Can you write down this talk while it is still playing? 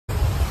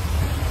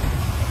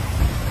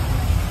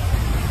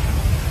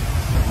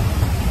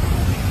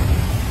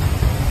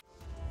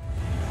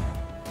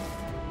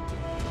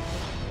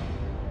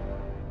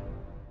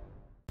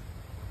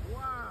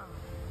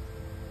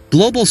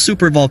Global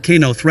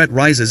supervolcano threat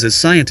rises as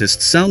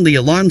scientists sound the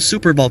alarm.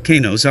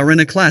 Supervolcanoes are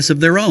in a class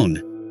of their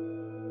own.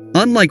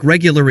 Unlike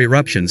regular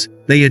eruptions,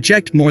 they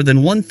eject more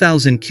than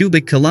 1,000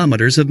 cubic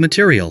kilometers of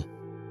material.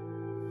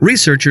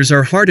 Researchers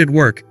are hard at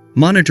work,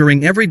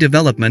 monitoring every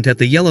development at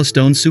the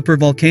Yellowstone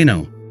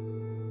Supervolcano.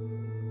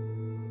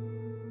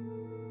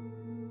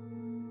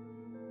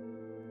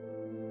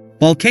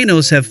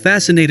 Volcanoes have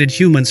fascinated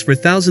humans for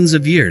thousands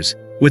of years,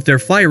 with their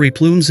fiery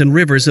plumes and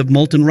rivers of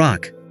molten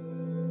rock.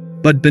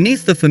 But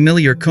beneath the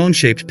familiar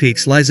cone-shaped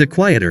peaks lies a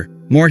quieter,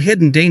 more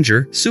hidden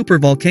danger: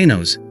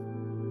 supervolcanoes.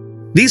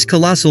 These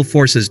colossal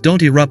forces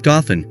don't erupt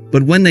often,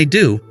 but when they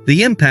do,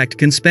 the impact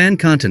can span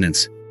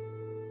continents.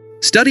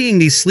 Studying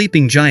these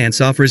sleeping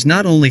giants offers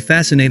not only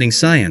fascinating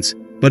science,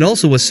 but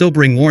also a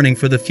sobering warning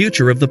for the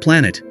future of the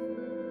planet.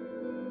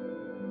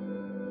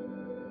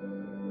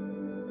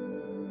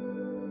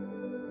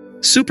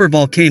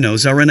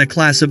 Supervolcanoes are in a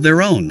class of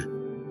their own.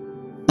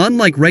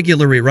 Unlike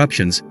regular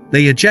eruptions,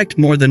 they eject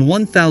more than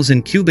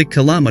 1,000 cubic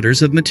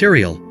kilometers of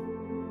material.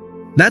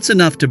 That's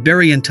enough to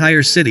bury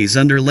entire cities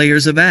under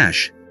layers of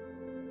ash.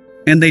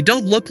 And they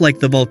don't look like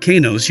the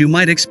volcanoes you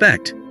might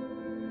expect.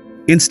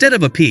 Instead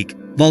of a peak,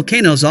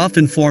 volcanoes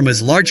often form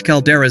as large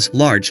calderas,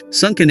 large,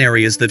 sunken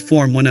areas that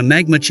form when a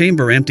magma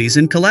chamber empties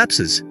and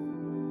collapses.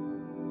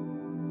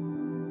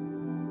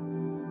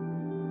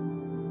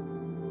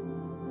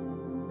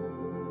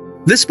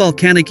 This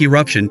volcanic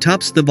eruption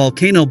tops the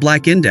Volcano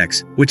Black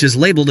Index, which is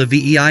labeled a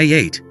VEI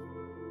 8.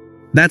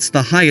 That's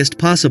the highest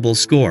possible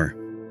score.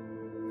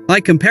 By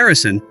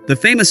comparison, the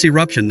famous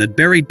eruption that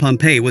buried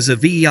Pompeii was a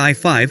VEI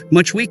 5,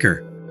 much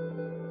weaker.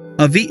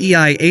 A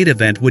VEI 8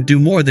 event would do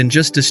more than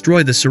just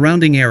destroy the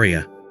surrounding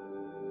area.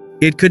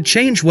 It could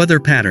change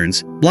weather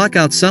patterns, block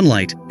out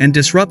sunlight, and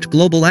disrupt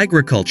global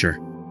agriculture.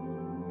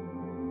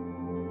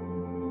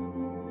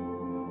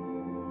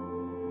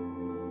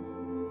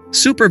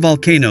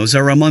 Supervolcanoes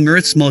are among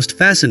Earth's most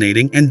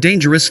fascinating and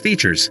dangerous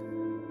features.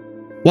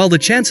 While the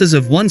chances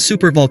of one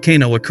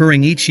supervolcano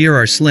occurring each year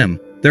are slim,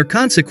 their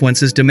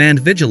consequences demand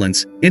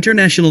vigilance,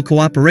 international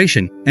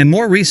cooperation, and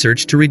more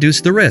research to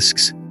reduce the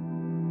risks.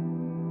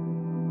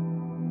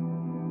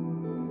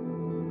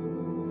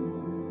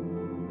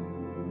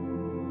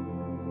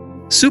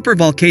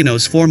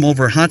 Supervolcanoes form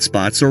over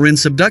hotspots or in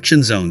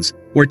subduction zones,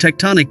 where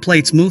tectonic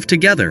plates move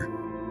together.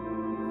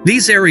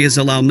 These areas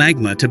allow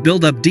magma to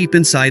build up deep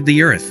inside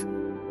the Earth.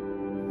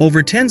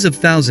 Over tens of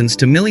thousands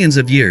to millions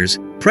of years,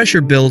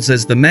 pressure builds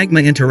as the magma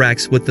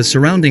interacts with the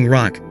surrounding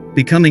rock,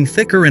 becoming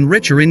thicker and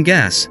richer in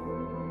gas.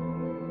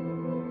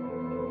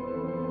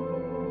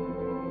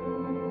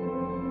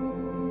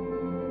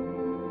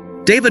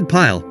 David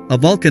Pyle, a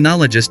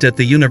volcanologist at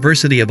the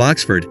University of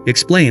Oxford,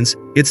 explains,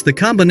 "It's the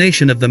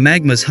combination of the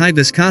magma's high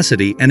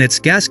viscosity and its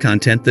gas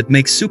content that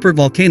makes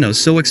supervolcanoes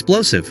so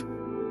explosive.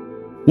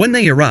 When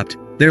they erupt,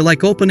 they're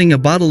like opening a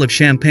bottle of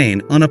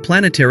champagne on a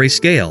planetary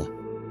scale."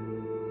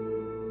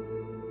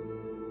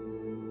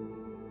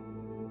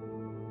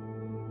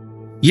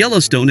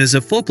 Yellowstone is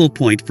a focal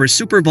point for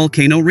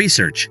supervolcano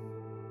research.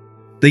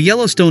 The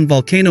Yellowstone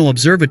Volcano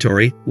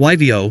Observatory,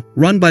 YVO,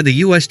 run by the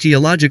U.S.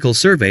 Geological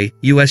Survey,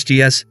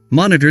 USGS,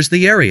 monitors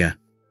the area.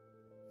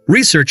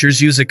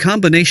 Researchers use a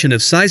combination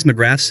of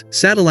seismographs,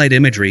 satellite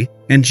imagery,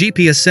 and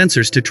GPS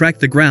sensors to track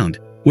the ground,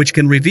 which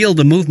can reveal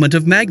the movement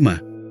of magma.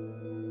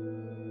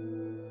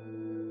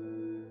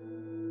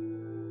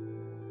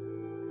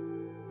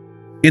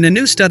 In a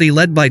new study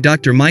led by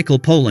Dr. Michael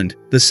Poland,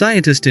 the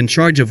scientist in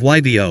charge of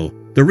YVO,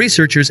 the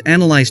researchers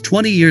analyzed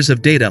 20 years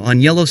of data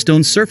on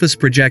Yellowstone's surface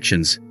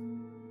projections.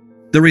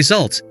 The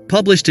results,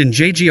 published in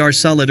JGR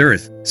Solid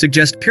Earth,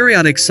 suggest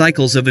periodic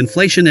cycles of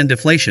inflation and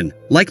deflation,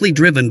 likely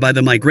driven by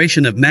the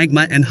migration of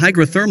magma and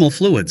hydrothermal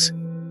fluids.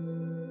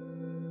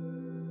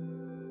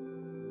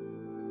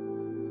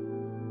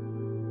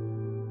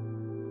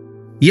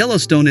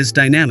 Yellowstone is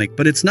dynamic,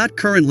 but it's not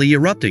currently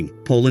erupting,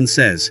 Poland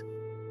says.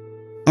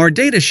 Our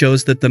data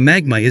shows that the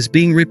magma is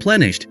being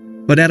replenished,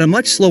 but at a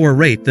much slower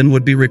rate than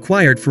would be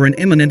required for an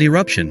imminent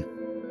eruption.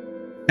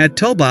 At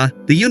Toba,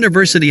 the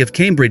University of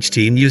Cambridge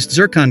team used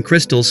zircon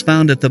crystals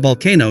found at the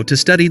volcano to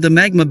study the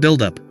magma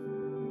buildup.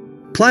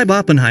 Clive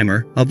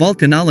Oppenheimer, a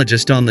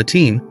volcanologist on the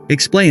team,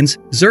 explains,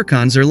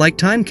 "Zircons are like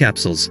time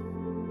capsules.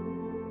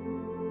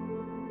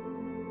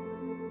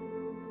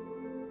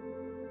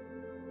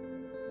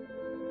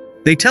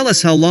 They tell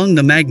us how long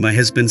the magma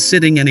has been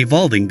sitting and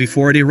evolving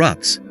before it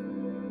erupts."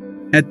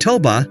 At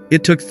Toba,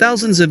 it took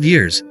thousands of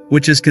years,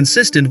 which is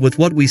consistent with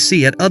what we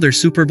see at other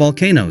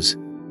supervolcanoes.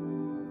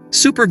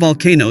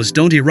 Supervolcanoes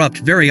don't erupt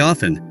very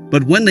often,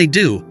 but when they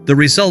do, the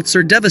results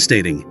are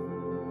devastating.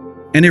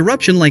 An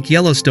eruption like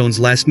Yellowstone's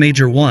last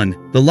major one,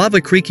 the Lava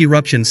Creek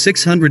eruption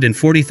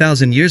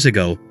 640,000 years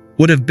ago,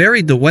 would have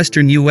buried the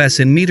western U.S.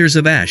 in meters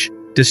of ash,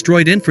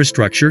 destroyed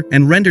infrastructure,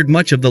 and rendered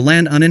much of the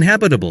land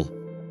uninhabitable.